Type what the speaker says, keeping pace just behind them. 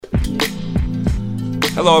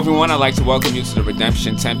Hello, everyone. I'd like to welcome you to the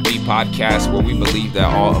Redemption Tempe podcast, where we believe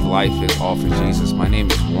that all of life is all for Jesus. My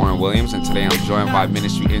name is Warren Williams, and today I'm joined by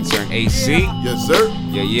ministry intern AC. Yes, sir.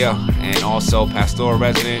 Yeah. And also pastoral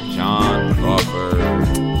resident John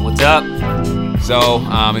Crawford. What's up? So,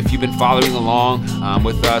 if you've been following along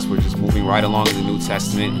with us, we're just moving right along in the New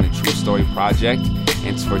Testament in the True Story Project.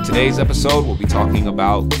 And for today's episode, we'll be talking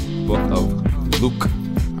about the book of Luke.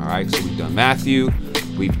 All right, so we've done Matthew,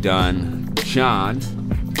 we've done John,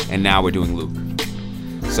 and now we're doing Luke.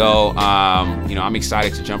 So, I'm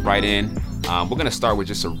excited to jump right in. We're going to start with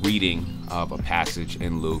just a reading of a passage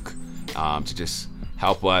in Luke to just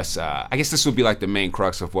help us. I guess this would be like the main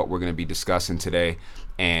crux of what we're going to be discussing today.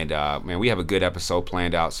 And, we have a good episode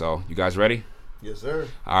planned out. So, you guys ready? Yes, sir.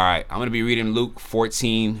 All right. I'm going to be reading Luke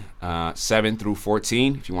 14, 7 through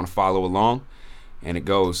 14, if you want to follow along. And it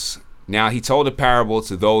goes, "Now he told a parable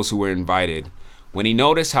to those who were invited. When he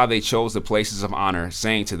noticed how they chose the places of honor,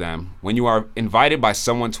 saying to them, 'When you are invited by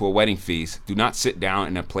someone to a wedding feast, do not sit down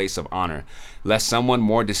in a place of honor, lest someone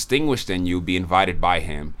more distinguished than you be invited by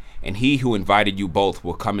him. And he who invited you both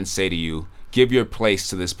will come and say to you, "Give your place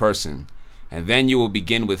to this person." And then you will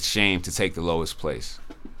begin with shame to take the lowest place.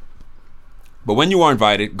 But when you are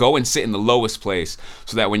invited, go and sit in the lowest place,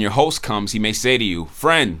 so that when your host comes, he may say to you,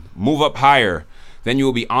 "Friend, move up higher." Then you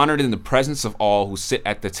will be honored in the presence of all who sit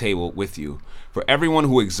at the table with you. For everyone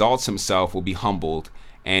who exalts himself will be humbled,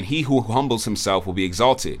 and he who humbles himself will be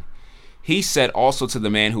exalted. He said also to the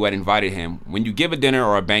man who had invited him, "When you give a dinner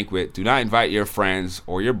or a banquet, do not invite your friends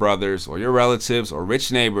or your brothers or your relatives or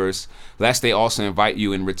rich neighbors, lest they also invite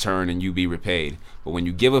you in return and you be repaid. But when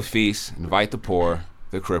you give a feast, invite the poor,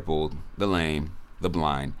 the crippled, the lame, the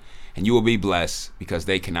blind, and you will be blessed, because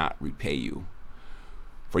they cannot repay you.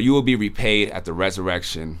 For you will be repaid at the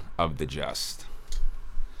resurrection of the just."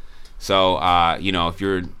 So, if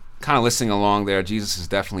you're kind of listening along there, Jesus is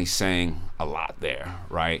definitely saying a lot there,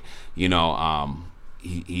 right?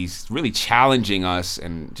 He's really challenging us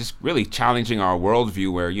and just really challenging our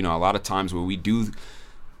worldview where, a lot of times where we do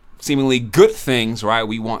seemingly good things, right,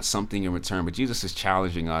 we want something in return. But Jesus is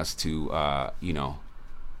challenging us to,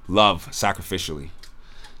 love sacrificially.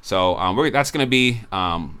 So that's going to be,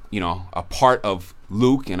 a part of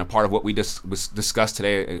Luke and a part of what we discussed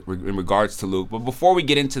today in regards to Luke. But before we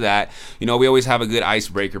get into that, we always have a good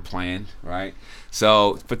icebreaker planned, right?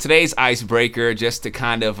 So for today's icebreaker, just to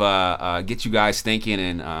kind of get you guys thinking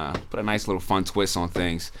and put a nice little fun twist on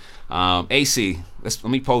things. AC, let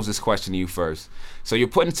me pose this question to you first. So you're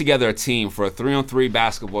putting together a team for a 3-on-3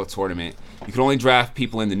 basketball tournament. You can only draft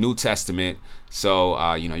people in the New Testament.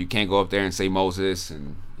 So you can't go up there and say Moses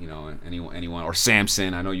and anyone or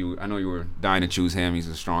Samson. I know you were dying to choose him. He's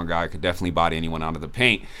a strong guy. Could definitely body anyone out of the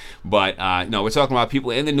paint. But we're talking about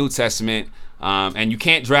people in the New Testament. And you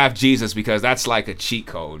can't draft Jesus because that's like a cheat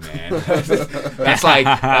code, man. that's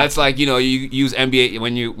like you use NBA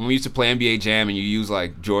when we used to play NBA Jam and you use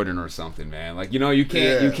like Jordan or something, man. Like you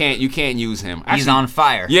can't use him. He's on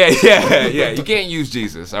fire. Yeah. You can't use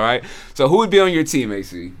Jesus. All right. So who would be on your team,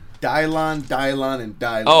 AC? Dylon, and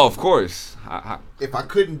Dylon. Oh, of course. If I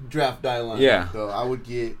couldn't draft Dylon, yeah, though, I would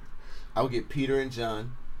get Peter and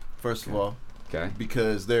John, first of all. Okay.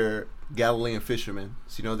 Because they're Galilean fishermen.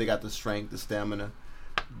 So, they got the strength, the stamina.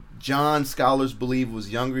 John, scholars believe,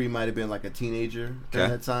 was younger. He might have been like a teenager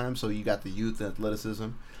during that time. So you got the youth and athleticism.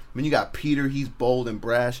 You got Peter. He's bold and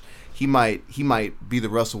brash. He might be the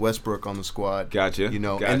Russell Westbrook on the squad. Gotcha.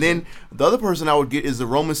 Gotcha. And then the other person I would get is the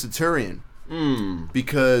Roman centurion.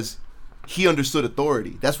 Because he understood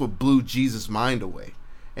authority. That's what blew Jesus' mind away.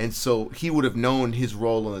 And so he would have known his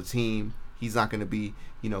role on the team. He's not going to be,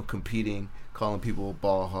 competing, calling people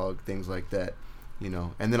ball hog, things like that.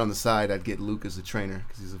 And then on the side, I'd get Luke as the trainer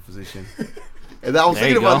because he's a physician. And I was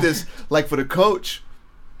thinking about this, like for the coach,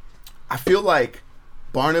 I feel like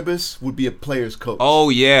Barnabas would be a player's coach. Oh,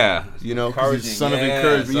 yeah. Because he's son of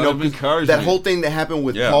encouragement. That whole thing that happened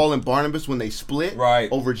with Paul and Barnabas when they split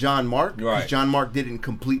over John Mark. Because John Mark didn't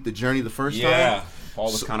complete the journey the first time. Yeah.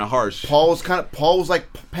 Paul was kind of harsh. Paul was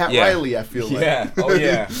like Pat Riley, I feel like. Yeah. Oh,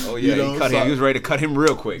 yeah. He was ready to cut him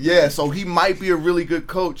real quick. Yeah, so he might be a really good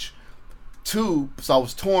coach. So I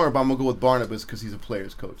was torn, but I'm going to go with Barnabas because he's a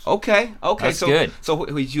player's coach. Okay. That's good. So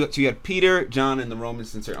you had Peter, John, and the Roman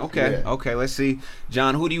centurion. Okay, let's see.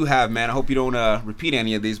 John, who do you have, man? I hope you don't repeat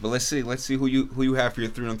any of these, but let's see who you have for your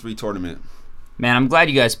 3-on-3 tournament. Man, I'm glad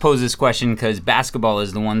you guys posed this question because basketball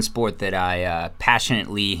is the one sport that I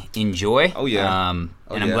passionately enjoy. Oh, yeah. I'm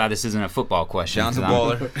glad this isn't a football question. John's a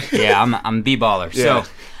baller. I'm a B-baller. Yeah.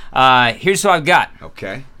 So here's who I've got.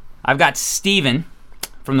 Okay. I've got Steven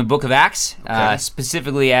from the book of Acts. Okay.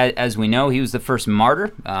 Specifically, as we know, he was the first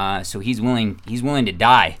martyr, so he's willing to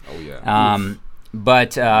die. Oh, yeah.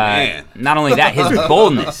 But not only that,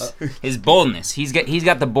 his boldness. He's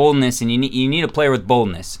got the boldness, and you need a player with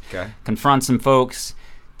boldness. Okay. Confront some folks,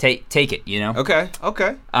 take it. You know. Okay.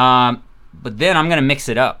 But then I'm gonna mix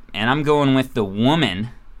it up, and I'm going with the woman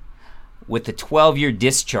with the 12-year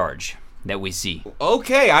discharge that we see.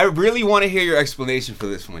 Okay, I really want to hear your explanation for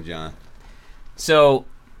this one, John. So,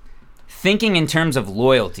 thinking in terms of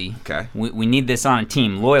loyalty, Okay. we need this on a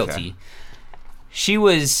team. Loyalty. Okay. She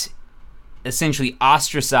was essentially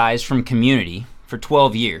ostracized from community for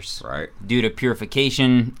 12 years, Right. due to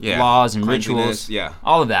purification Yeah. laws and Cleanliness, rituals, yeah.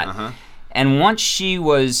 all of that. Uh-huh. And once she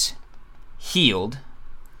was healed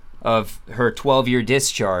of her 12-year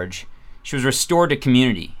discharge, she was restored to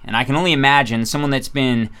community. And I can only imagine someone that's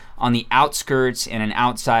been on the outskirts and an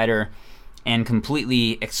outsider and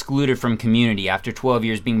completely excluded from community after 12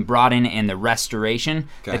 years being brought in and the restoration,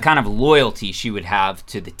 Okay. the kind of loyalty she would have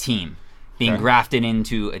to the team, being Okay. grafted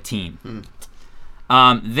into a team.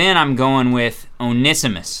 Then I'm going with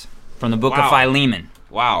Onesimus from the book of Wow. Philemon.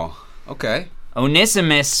 Wow. Okay.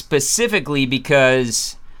 Onesimus specifically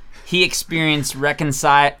because he experienced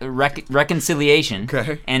reconciliation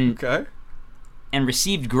and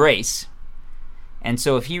received grace. And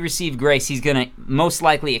so if he received grace, he's going to most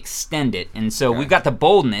likely extend it. And so we've got the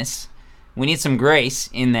boldness. We need some grace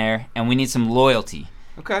in there, and we need some loyalty.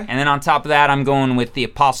 Okay. And then on top of that, I'm going with the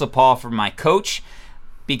Apostle Paul for my coach,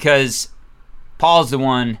 because Paul's the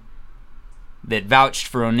one that vouched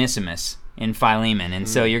for Onesimus in Philemon. And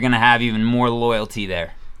so you're going to have even more loyalty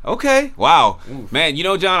there. Okay. Wow. Man, you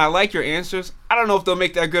know, John, I like your answers. I don't know if they'll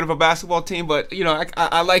make that good of a basketball team, but, you know,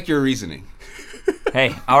 I like your reasoning.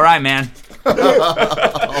 Hey, all right, man.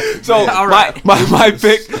 So All right. my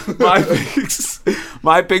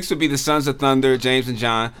picks would be the Sons of Thunder, James and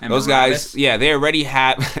John. And Those Barabbas. guys, yeah, they already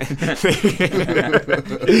have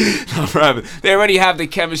they already have the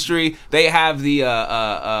chemistry. They have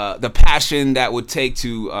the passion that would take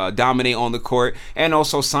to dominate on the court. And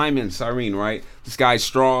also Cyrene, right? This guy's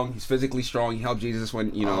strong. He's physically strong. He helped Jesus when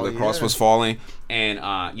the cross was falling, and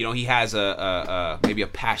he has maybe a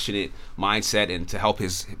passionate mindset, and to help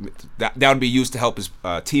that would be used to help his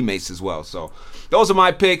teammates as well. So those are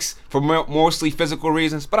my picks for mostly physical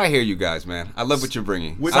reasons. But I hear you guys, man. I love what you're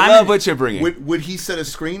bringing. I love what you're bringing. Would he set a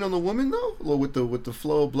screen on the woman though, with the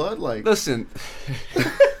flow of blood? Like, Listen.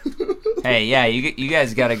 Hey, yeah, you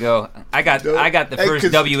guys got to go. I got the first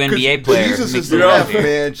 'cause WNBA player. Jesus is mixed the in ref, up here.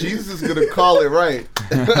 man. Jesus is gonna call it right.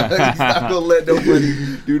 He's not gonna let nobody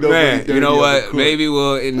do nobody Man, dirty you know on the what? court. Maybe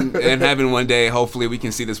we'll in heaven one day. Hopefully, we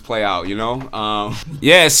can see this play out.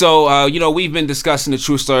 Yeah. So we've been discussing the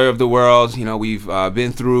true story of the world. We've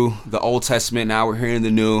been through the Old Testament. Now we're hearing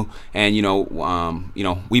the New, and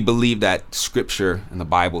we believe that Scripture and the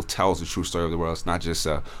Bible tells the true story of the world. It's not just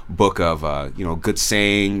a book of good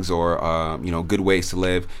sayings or good ways to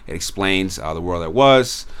live. It explains the world that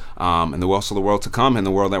was, and also the world to come, and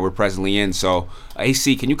the world that we're presently in. So,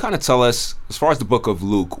 AC, can you kind of tell us, as far as the book of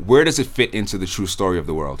Luke, where does it fit into the true story of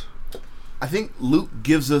the world? I think Luke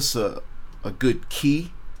gives us a good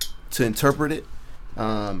key to interpret it.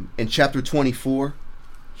 In chapter 24,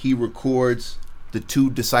 he records the two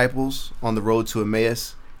disciples on the road to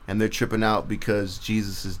Emmaus, and they're tripping out because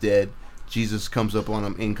Jesus is dead. Jesus comes up on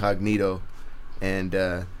them incognito, and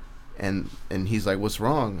he's like, "What's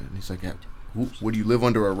wrong?" And he's like, "Would you live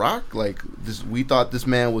under a rock? Like this? We thought this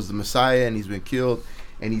man was the Messiah, and he's been killed."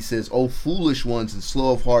 And he says, "O foolish ones and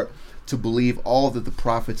slow of heart to believe all that the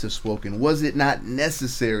prophets have spoken. Was it not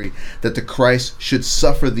necessary that the Christ should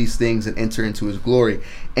suffer these things and enter into his glory?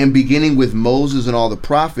 And beginning with Moses and all the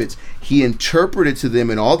prophets, he interpreted to them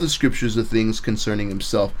in all the scriptures the things concerning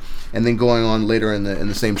himself." And then going on later in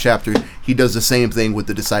the same chapter, he does the same thing with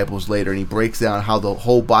the disciples later, and he breaks down how the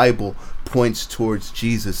whole Bible points towards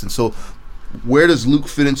Jesus. And so where does Luke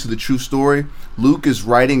fit into the true story? Luke is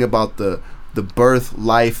writing about the birth,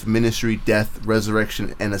 life, ministry, death,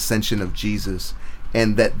 resurrection, and ascension of Jesus,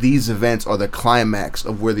 and that these events are the climax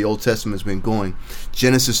of where the Old Testament has been going.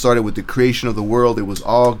 Genesis started with the creation of the world. It was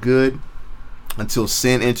all good until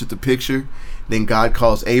sin entered the picture. Then God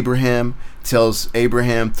calls Abraham, tells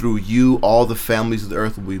Abraham, through you all the families of the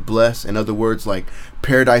earth will be blessed. In other words, like,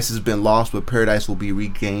 paradise has been lost, but paradise will be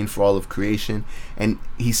regained for all of creation. And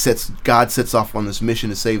God sets off on this mission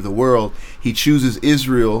to save the world. He chooses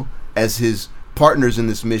Israel as his partners in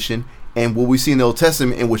this mission. And what we see in the Old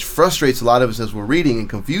Testament, and which frustrates a lot of us as we're reading and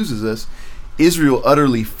confuses us, Israel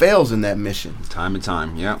utterly fails in that mission. Time and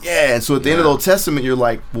time, yeah. Yeah, and so at the end of the Old Testament, you're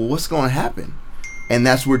like, well, what's going to happen? And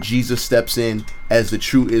that's where Jesus steps in as the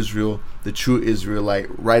true Israel, the true Israelite,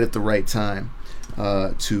 right at the right time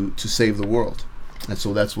to save the world. And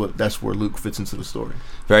so that's where Luke fits into the story.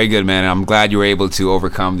 Very good, man. I'm glad you were able to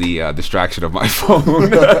overcome the distraction of my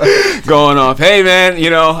phone going off. Hey, man,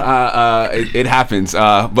 it happens.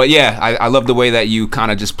 But yeah, I love the way that you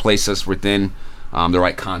kind of just place us within the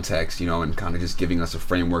right context, and kind of just giving us a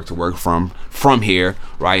framework to work from here,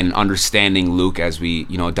 right, and understanding Luke as we,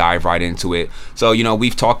 dive right into it. So,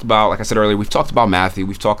 we've talked about, like I said earlier, we've talked about Matthew,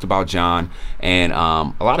 we've talked about John, and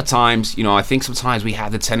a lot of times, I think sometimes we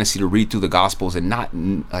have the tendency to read through the Gospels and not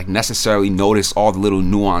necessarily notice all the little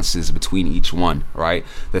nuances between each one, right?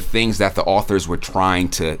 The things that the authors were trying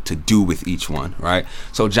to do with each one, right?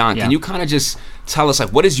 So, John, can you kind of just tell us,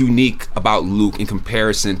 what is unique about Luke in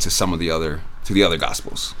comparison to some of the other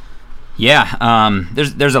Gospels? Yeah,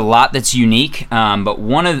 there's a lot that's unique, but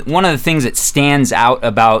one of the things that stands out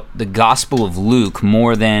about the Gospel of Luke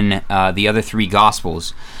more than the other three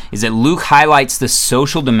Gospels is that Luke highlights the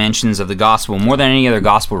social dimensions of the Gospel more than any other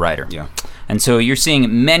Gospel writer. Yeah. And so you're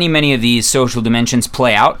seeing many of these social dimensions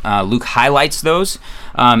play out. Luke highlights those.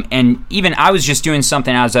 And even I was just doing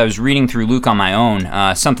something as I was reading through Luke on my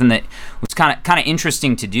own, something that was kind of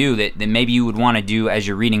interesting to do that maybe you would want to do as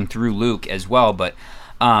you're reading through Luke as well. But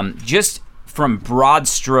just from broad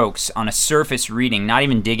strokes on a surface reading, not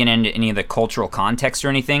even digging into any of the cultural context or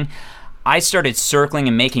anything, I started circling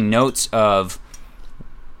and making notes of,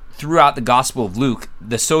 throughout the Gospel of Luke,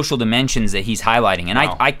 the social dimensions that he's highlighting. And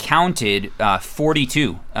wow. I counted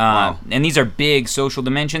 42. Wow. And these are big social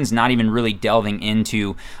dimensions, not even really delving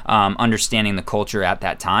into understanding the culture at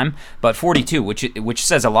that time. But 42, which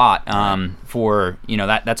says a lot for,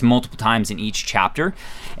 that's multiple times in each chapter.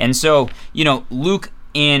 And so, Luke,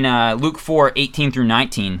 in Luke 4:18 through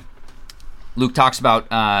 19, Luke talks about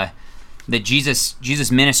that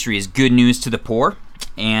Jesus' ministry is good news to the poor.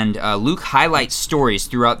 And Luke highlights stories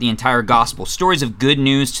throughout the entire gospel, stories of good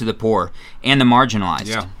news to the poor and the marginalized.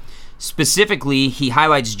 Yeah. Specifically, he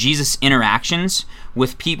highlights Jesus' interactions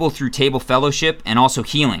with people through table fellowship and also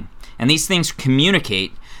healing. And these things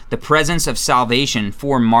communicate the presence of salvation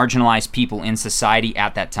for marginalized people in society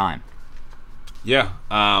at that time. Yeah.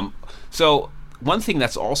 So one thing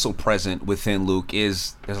that's also present within Luke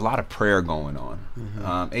is there's a lot of prayer going on.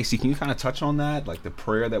 Mm-hmm. AC, can you kind of touch on that, like the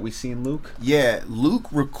prayer that we see in Luke? Yeah, Luke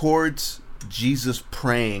records Jesus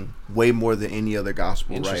praying way more than any other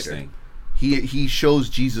gospel writer. He shows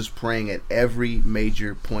Jesus praying at every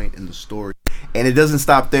major point in the story. And it doesn't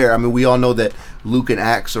stop there. I mean, we all know that Luke and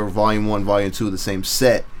Acts are volume 1, volume 2 of the same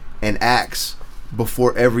set. And Acts,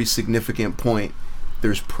 before every significant point,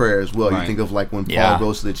 there's prayer as well. Right. You think of when Paul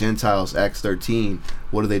goes to the Gentiles, Acts 13,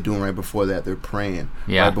 what are they doing right before that? They're praying.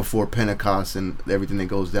 Yeah. Right before Pentecost and everything that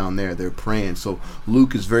goes down there, they're praying. So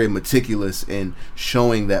Luke is very meticulous in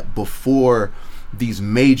showing that before these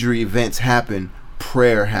major events happen,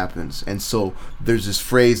 prayer happens. And so there's this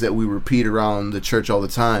phrase that we repeat around the church all the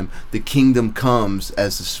time: the kingdom comes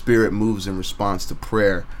as the Spirit moves in response to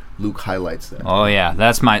prayer. Luke highlights that. Oh yeah,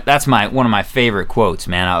 that's my one of my favorite quotes,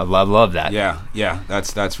 man. I love that. Yeah,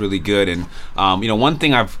 that's really good. And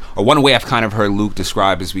one way I've kind of heard Luke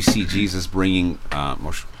described is we see Jesus bringing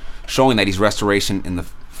or showing that he's restoration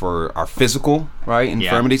for our physical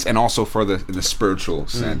infirmities and also for the spiritual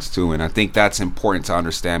sense too. And I think that's important to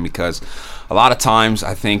understand because a lot of times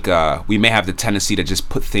I think we may have the tendency to just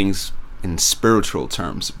put things in spiritual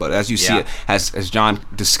terms, but as you see it, as John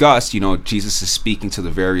discussed, Jesus is speaking to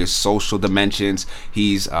the various social dimensions.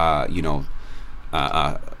 He's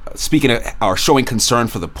speaking or showing concern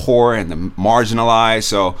for the poor and the marginalized.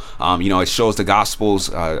 So it shows the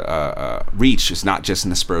gospel's reach is not just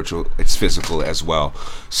in the spiritual, it's physical as well.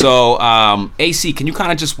 So AC, can you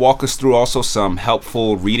kind of just walk us through also some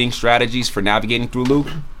helpful reading strategies for navigating through Luke?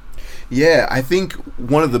 Yeah, I think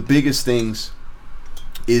one of the biggest things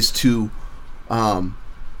is to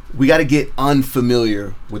we got to get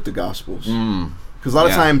unfamiliar with the Gospels, because a lot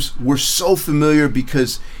of times we're so familiar,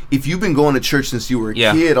 because if you've been going to church since you were a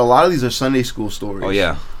kid, a lot of these are Sunday school stories. Oh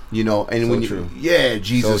yeah. And so when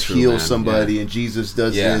Jesus heals somebody and Jesus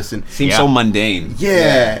does this, and seems so mundane.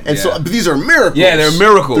 So but these are miracles. Yeah, they're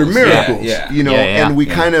miracles. They're miracles. And we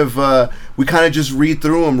kind of just read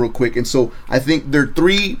through them real quick. And so I think there are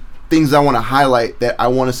three things I want to highlight that I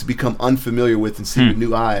want us to become unfamiliar with and see with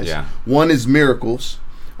new eyes. Yeah. One is miracles.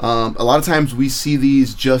 A lot of times we see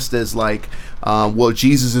these just as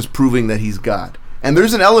Jesus is proving that he's God. And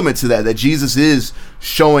there's an element to that Jesus is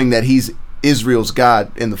showing that he's Israel's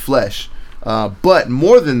God in the flesh. But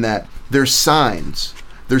more than that, there's signs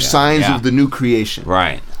They're signs of the new creation.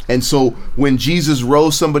 Right. And so when Jesus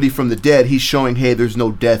rose somebody from the dead, he's showing, hey, there's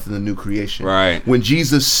no death in the new creation. Right. When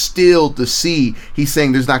Jesus stilled the sea, he's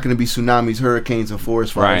saying there's not going to be tsunamis, hurricanes, and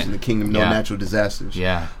forest fires in the kingdom, no natural disasters.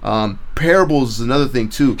 Yeah. Parables is another thing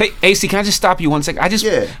too. Hey, AC, can I just stop you 1 second?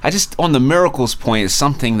 I just on the miracles point is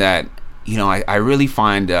something that, I really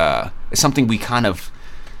find it's something we kind of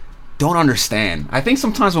don't understand. I think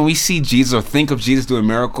sometimes when we see Jesus or think of Jesus doing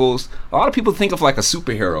miracles, a lot of people think of like a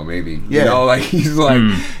superhero, maybe. Like he's like,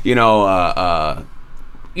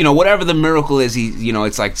 whatever the miracle is,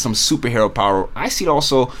 it's like some superhero power. I see it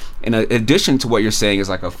also in addition to what you're saying is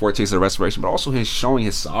like a foretaste of restoration, but also his showing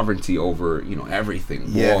his sovereignty over,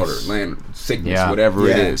 everything, water, land, sickness, whatever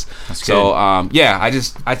it is. That's so, I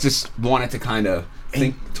just wanted to kind of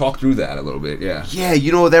talk through that a little bit. Yeah,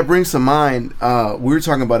 that brings to mind, we were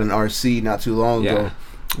talking about an RC not too long ago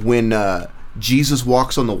when Jesus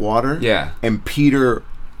walks on the water and Peter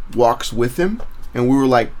walks with him, and we were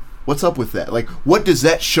like, what's up with that? Like, what does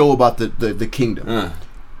that show about the kingdom?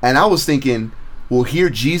 And I was thinking, well, here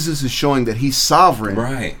Jesus is showing that he's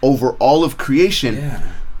sovereign over all of creation.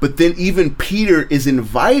 But then even Peter is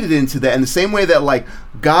invited into that in the same way that like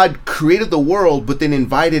God created the world, but then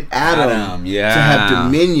invited Adam to have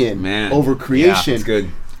dominion over creation. That's good.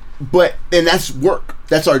 And that's work.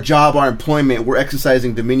 That's our job, our employment. We're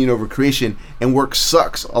exercising dominion over creation, and work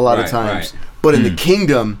sucks a lot of times. But in the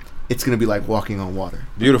kingdom, it's going to be like walking on water.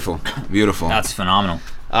 Beautiful. That's phenomenal.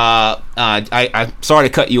 I'm sorry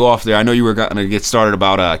to cut you off there. I know you were going to get started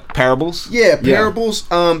about parables. Yeah, parables.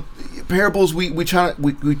 Parables,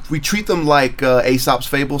 we treat them like Aesop's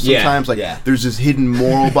fables sometimes. There's this hidden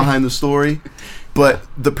moral behind the story, but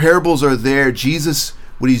the parables are there. Jesus,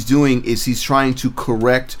 what he's doing is he's trying to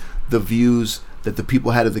correct the views that the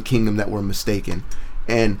people had of the kingdom that were mistaken.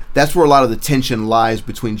 And that's where a lot of the tension lies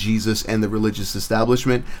between Jesus and the religious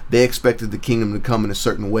establishment. They expected the kingdom to come in a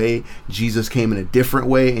certain way. Jesus came in a different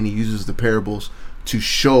way, and he uses the parables to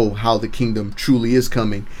show how the kingdom truly is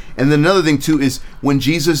coming. And then another thing too is when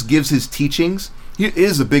Jesus gives his teachings, here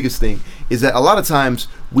is the biggest thing, is that a lot of times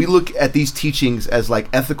we look at these teachings as like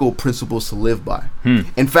ethical principles to live by.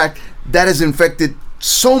 In fact, that has infected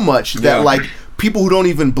so much that like people who don't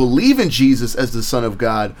even believe in Jesus as the Son of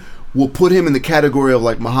God will put him in the category of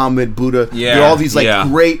like Muhammad, Buddha. They're all these like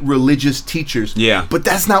great religious teachers. But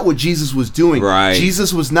that's not what Jesus was doing.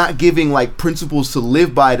 Jesus was not giving like principles to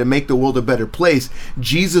live by to make the world a better place.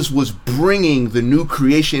 Jesus was bringing the new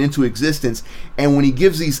creation into existence. And when he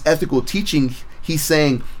gives these ethical teachings, he's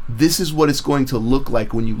saying, this is what it's going to look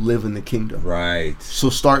like when you live in the kingdom. So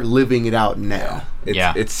start living it out now.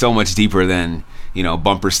 It's so much deeper than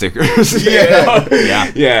bumper stickers. I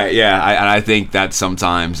think that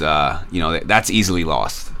sometimes that's easily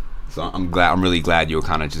lost. So I'm really glad you were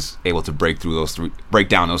kind of just able to break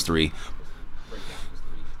down those three.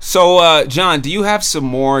 So John, do you have some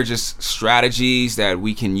more just strategies that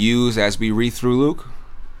we can use as we read through Luke?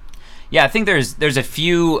 I think there's a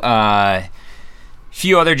few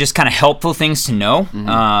other just kind of helpful things to know.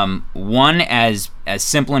 One, as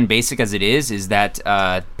simple and basic as it is that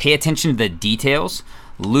pay attention to the details.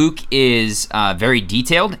 Luke is very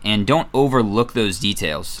detailed, and don't overlook those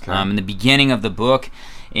details. In the beginning of the book,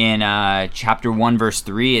 in chapter 1, verse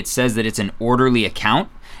 3, it says that it's an orderly account,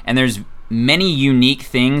 and there's many unique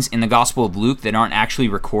things in the Gospel of Luke that aren't actually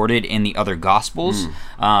recorded in the other Gospels.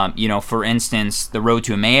 For instance, the road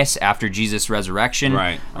to Emmaus after Jesus' resurrection.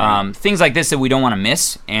 Things like this that we don't want to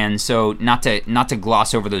miss, and so not to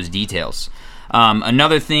gloss over those details.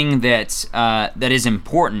 Another thing that is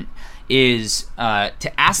important is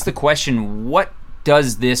to ask the question, what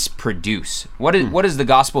does this produce? What does the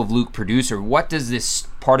Gospel of Luke produce, or what does this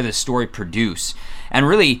part of the story produce? And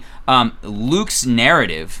really, Luke's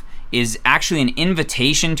narrative is actually an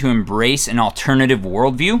invitation to embrace an alternative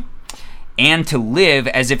worldview and to live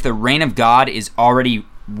as if the reign of God is already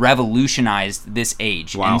revolutionized this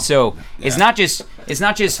age. And so it's not just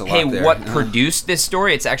hey, what produced this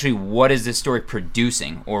story? It's actually, what is this story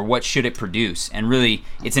producing, or what should it produce? And really,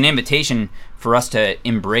 it's an invitation for us to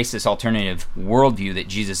embrace this alternative worldview that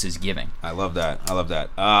Jesus is giving. I love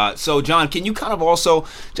that. So John, can you kind of also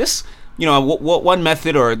just what one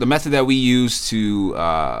method, or the method that we use to,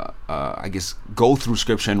 I guess, go through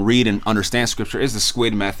Scripture and read and understand Scripture is the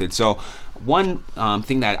SQUID method. So one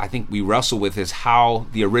thing that I think we wrestle with is how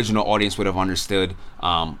the original audience would have understood.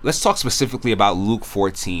 Let's talk specifically about Luke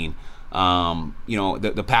 14.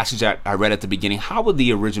 The passage that I read at the beginning. How would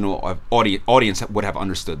the original audience would have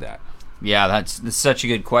understood that? That's such a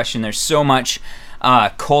good question. There's so much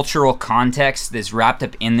cultural context that's wrapped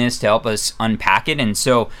up in this to help us unpack it. And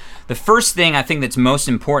so the first thing I think that's most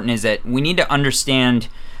important is that we need to understand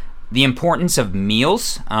the importance of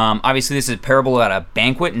meals. Obviously, this is a parable about a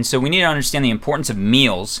banquet, and so we need to understand the importance of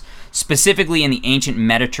meals, specifically in the ancient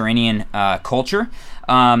Mediterranean culture.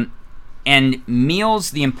 And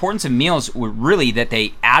meals, the importance of meals were really that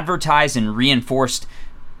they advertised and reinforced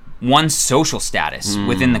one's social status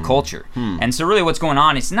within the culture. And so really what's going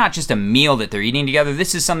on, it's not just a meal that they're eating together.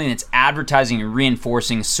 This is something that's advertising and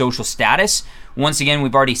reinforcing social status. Once again,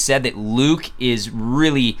 we've already said that Luke is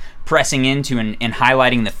really pressing into and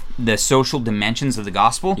highlighting the social dimensions of the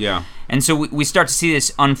gospel. Yeah. And so we start to see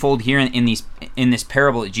this unfold here in this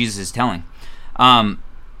parable that Jesus is telling.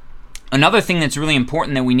 Another thing that's really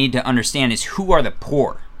important that we need to understand is who are the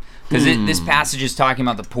poor. Because this passage is talking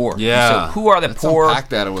about the poor. Yeah. So who are the Let's poor? unpack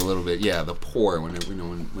that a little bit. Yeah, the poor. When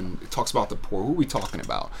it talks about the poor, who are we talking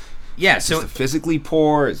about? Yeah. Is So it physically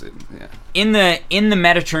poor? Is it? Yeah. in the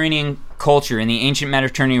Mediterranean culture, in the ancient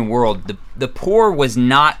Mediterranean world, the poor was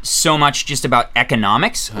not so much just about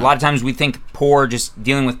economics. A lot of times we think poor just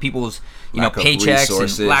dealing with people's Lack of paychecks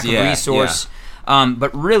resources. and lack of resource.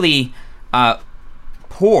 But really,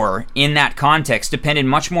 poor in that context depended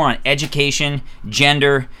much more on education,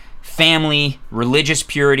 gender, family, religious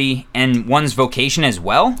purity, and one's vocation as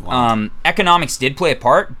well. Wow. Economics did play a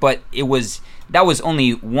part, but that was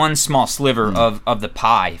only one small sliver of the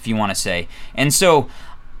pie, if you want to say. And so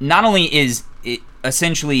not only is it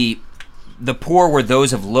essentially the poor were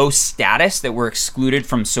those of low status that were excluded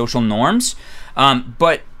from social norms,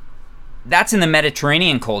 but that's in the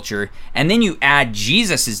Mediterranean culture, and then you add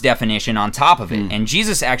Jesus' definition on top of it. And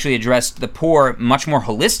Jesus actually addressed the poor much more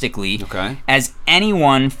holistically as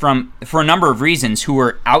anyone for a number of reasons who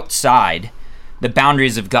were outside the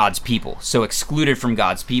boundaries of God's people, so excluded from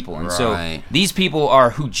God's people. And so these people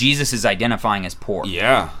are who Jesus is identifying as poor.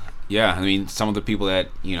 Yeah. I mean, some of the people that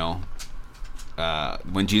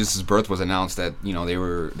when Jesus' birth was announced, that they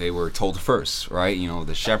were told first, right?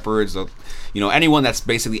 The shepherds, anyone that's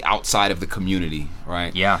basically outside of the community,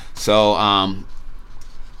 right? Yeah. So,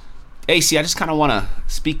 AC, I just kind of want to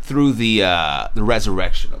speak through the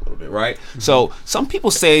resurrection a little bit, right? So, some people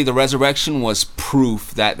say the resurrection was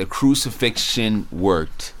proof that the crucifixion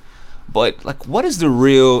worked, but what is the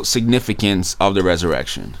real significance of the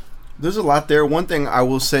resurrection? There's a lot there. One thing I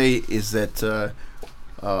will say is that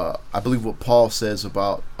I believe what Paul says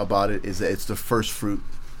about it is that it's the first fruit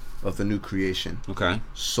of the new creation. Okay.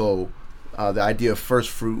 So the idea of first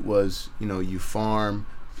fruit was, you farm,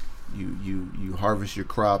 you harvest your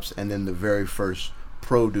crops, and then the very first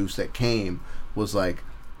produce that came was like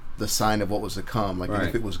the sign of what was to come. Like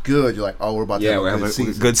if it was good, you're like, oh, we're about to have a good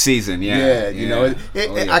season. Good season. Yeah.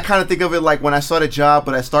 I kind of think of it like when I start a job,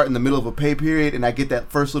 but I start in the middle of a pay period, and I get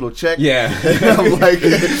that first little check. Yeah. I'm like,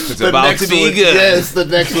 it's about to be good. Yes, the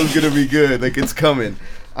next one's gonna be good. Like it's coming.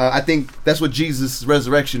 I think that's what Jesus'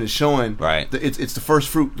 resurrection is showing. Right. It's the first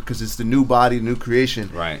fruit because it's the new body, the new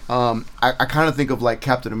creation. Right. I kind of think of like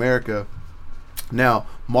Captain America. Now,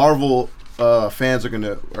 Marvel fans are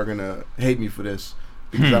gonna hate me for this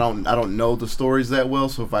because I don't know the stories that well.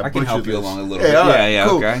 So if I can help you along a little bit.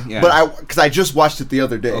 Cool. Okay. Yeah. But because I just watched it the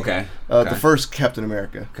other day. Okay. The first Captain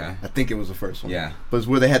America. Okay. I think it was the first one. Yeah. But it's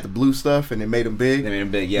where they had the blue stuff and they made him big. They made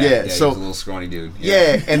him big. Yeah. Yeah. So So he was a little scrawny dude.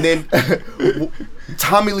 Yeah. And then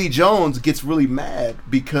Tommy Lee Jones gets really mad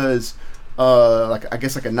because I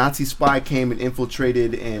guess a Nazi spy came and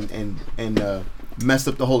infiltrated and messed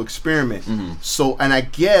up the whole experiment. So, and I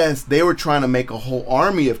guess they were trying to make a whole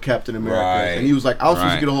army of Captain America, and he was like, I was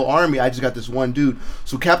supposed to get a whole army, I just got this one dude.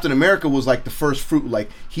 So Captain America was like the first fruit,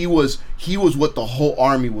 like he was what the whole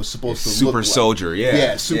army was supposed to look like. Super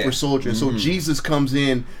soldier. Super soldier. And so Jesus comes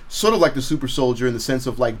in sort of like the super soldier in the sense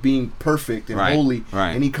of like being perfect and holy,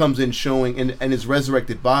 and he comes in showing and his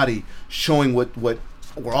resurrected body showing what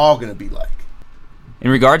we're all gonna be like. In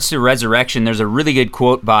regards to resurrection, there's a really good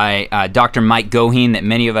quote by Dr. Mike Goheen that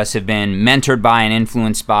many of us have been mentored by and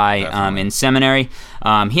influenced by in seminary.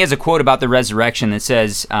 He has a quote about the resurrection that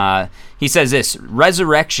says, he says this: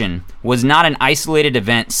 "Resurrection was not an isolated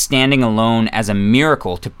event standing alone as a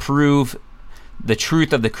miracle to prove the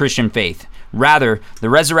truth of the Christian faith. Rather, the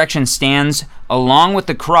resurrection stands along with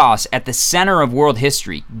the cross at the center of world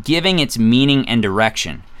history, giving its meaning and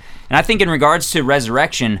direction." And I think in regards to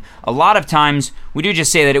resurrection, a lot of times we do just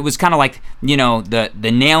say that it was kind of like,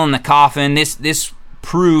 the nail in the coffin. This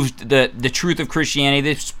proved the truth of Christianity.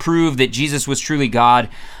 This proved that Jesus was truly God,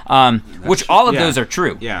 which all of those are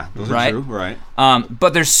true. Yeah, those right? are true, right.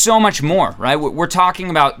 But there's so much more, right? We're talking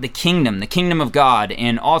about the kingdom of God,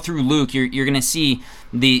 and all through Luke, you're going to see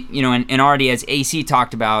and already as AC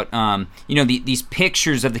talked about, these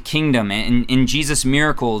pictures of the kingdom and in Jesus'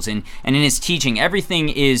 miracles and in his teaching. Everything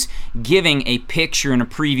is giving a picture and a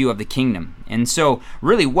preview of the kingdom. And so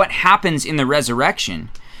really what happens in the resurrection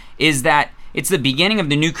is that it's the beginning of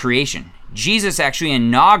the new creation. Jesus actually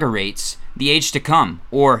inaugurates the age to come,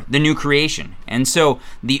 or the new creation. And so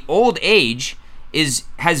the old age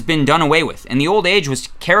has been done away with. And the old age was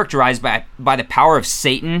characterized by the power of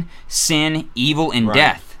Satan, sin, evil, and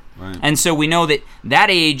death. Right. And so we know that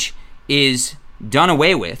age is done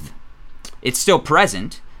away with. It's still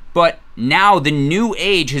present, but now the new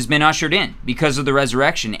age has been ushered in because of the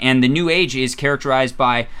resurrection. And the new age is characterized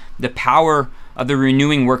by the power of the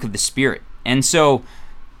renewing work of the Spirit. And so,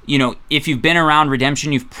 if you've been around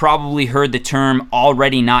redemption, you've probably heard the term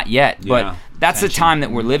already not yet. But that's tension. The time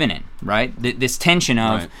that we're living in, right? This tension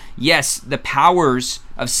of, yes, the powers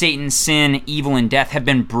of Satan, sin, evil, and death have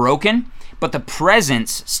been broken, but the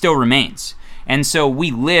presence still remains. And so we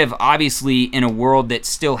live, obviously, in a world that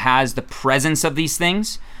still has the presence of these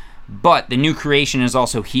things, but the new creation is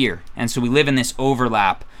also here. And so we live in this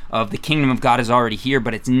overlap of the kingdom of God is already here,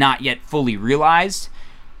 but it's not yet fully realized,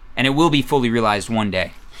 and it will be fully realized one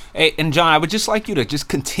day. Hey, and John, I would just like you to just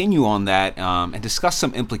continue on that and discuss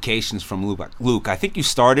some implications from Luke. I think you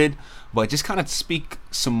started, but just kind of speak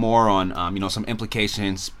some more on some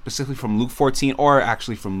implications specifically from Luke 14, or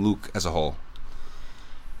actually from Luke as a whole.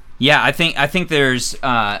 Yeah, I think there's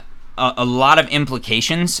a lot of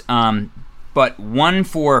implications, but one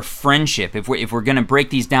for friendship. If we're going to break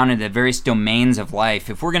these down into the various domains of life,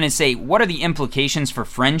 if we're going to say what are the implications for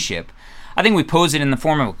friendship, I think we pose it in the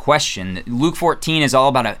form of a question. Luke 14 is all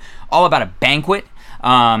about a banquet,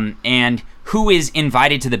 and who is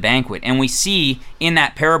invited to the banquet. And we see in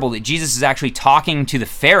that parable that Jesus is actually talking to the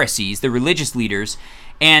Pharisees, the religious leaders,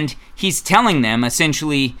 and he's telling them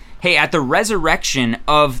essentially, hey, at the resurrection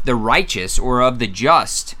of the righteous or of the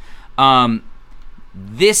just,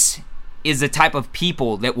 this is the type of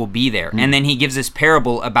people that will be there. And then he gives this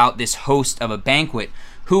parable about this host of a banquet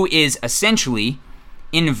who is essentially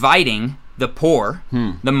inviting the poor,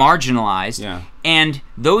 the marginalized, and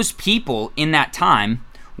those people in that time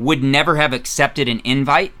would never have accepted an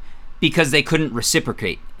invite because they couldn't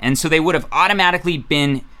reciprocate. And so they would have automatically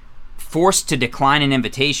been forced to decline an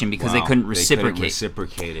invitation because they couldn't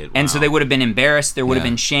reciprocate. And so they would have been embarrassed, there would have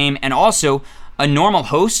been shame, and also a normal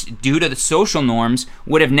host, due to the social norms,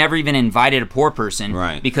 would have never even invited a poor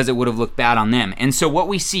person because it would have looked bad on them. And so what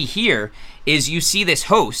we see here is you see this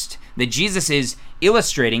host that Jesus is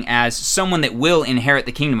illustrating as someone that will inherit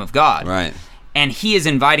the kingdom of God. Right. And he is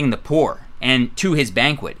inviting the poor and to his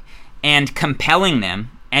banquet and compelling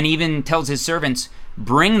them, and even tells his servants,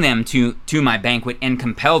 bring them to my banquet and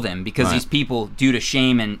compel them, because these people, due to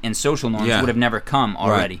shame and social norms, would have never come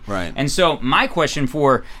already. Right. And so my question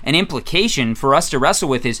for an implication for us to wrestle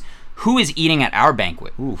with is, who is eating at our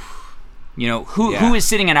banquet? Oof. Who is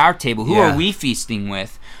sitting at our table? Who are we feasting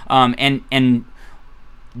with? And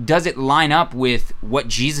does it line up with what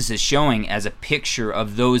Jesus is showing as a picture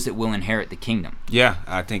of those that will inherit the kingdom? Yeah,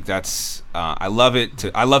 I think that's I love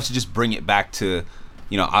to just bring it back to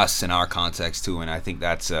us in our context too, and I think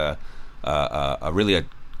that's a really a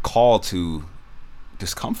call to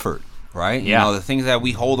discomfort, right? Yeah. The things that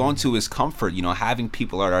we hold on to is comfort. Having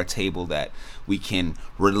people at our table that we can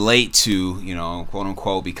relate to, quote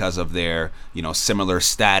unquote, because of their similar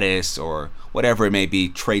status or whatever it may be,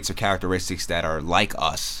 traits or characteristics that are like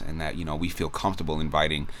us, and that we feel comfortable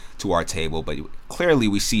inviting to our table. But clearly,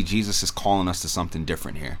 we see Jesus is calling us to something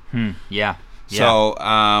different here. Yeah. So,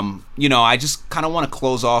 I just kind of want to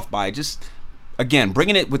close off by just, again,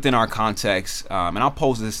 bringing it within our context. And I'll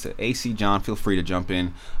pose this to AC, John, feel free to jump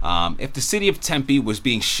in. If the city of Tempe was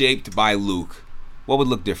being shaped by Luke, what would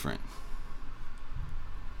look different?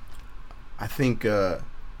 I think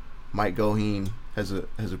Mike Goheen has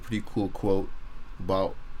a pretty cool quote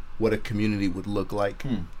about what a community would look like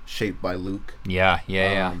shaped by Luke. Yeah.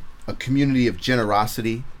 A community of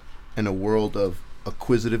generosity in a world of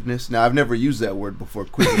acquisitiveness. Now, I've never used that word before,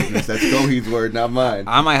 acquisitiveness. That's Goheen's word, not mine.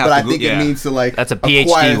 I might have but to I think it means to That's a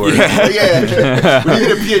PhD word. Yeah. When you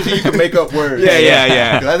get a PhD, you can make up words.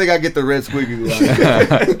 Yeah. I think I get the red squiggly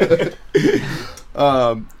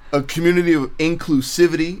line. A community of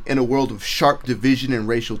inclusivity in a world of sharp division and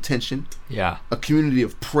racial tension. Yeah. A community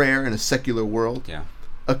of prayer in a secular world. Yeah.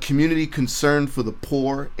 A community concerned for the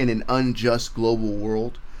poor in an unjust global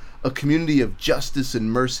world. a community of justice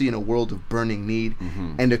and mercy in a world of burning need,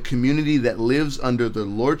 and a community that lives under the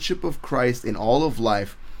lordship of Christ in all of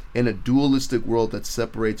life in a dualistic world that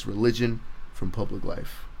separates religion from public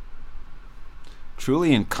life.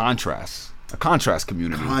 Truly in contrast. A contrast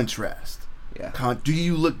community. Contrast. Yeah. Do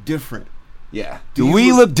you look different? Yeah. Do Do you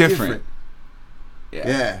we look look different?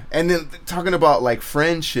 Yeah. And then talking about like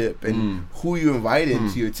friendship and who you invite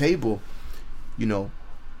into your table, you know,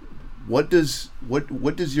 what does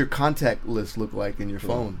your contact list look like in your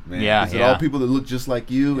phone? Man. Yeah. Is it all people that look just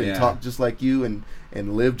like you and talk just like you and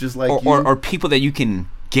live just like you? Or people that you can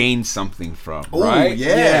gain something from, Oh, right?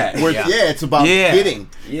 yeah. It's about getting.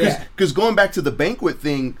 Yeah. Because going back to the banquet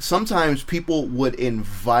thing, sometimes people would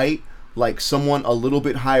invite like someone a little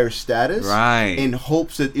bit higher status, Right. in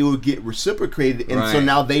hopes that it would get reciprocated, and so Right.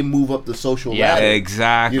 now they move up the social Yeah, ladder.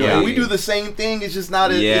 Exactly. You know, and we do the same thing. It's just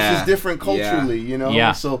not. It's just different culturally. You know.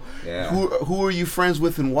 Yeah. So, who are you friends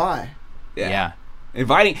with and why? Yeah.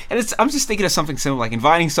 Inviting, and I'm just thinking of something simple, like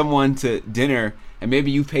inviting someone to dinner, and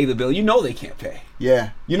maybe you pay the bill. You know they can't pay. Yeah.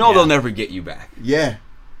 You know they'll never get you back. Yeah.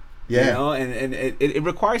 Yeah. You know, and it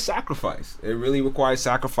requires sacrifice. It really requires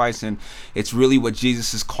sacrifice, and it's really what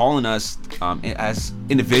Jesus is calling us as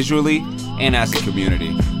individually and as a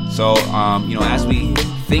community. So, you know, as we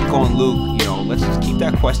think on Luke, you know, let's just keep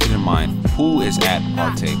that question in mind. Who is at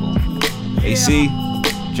our table? AC,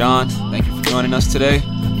 John, thank you for joining us today.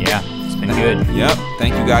 Yeah. It's been good. Yep.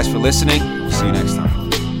 Thank you guys for listening. We'll see you next time.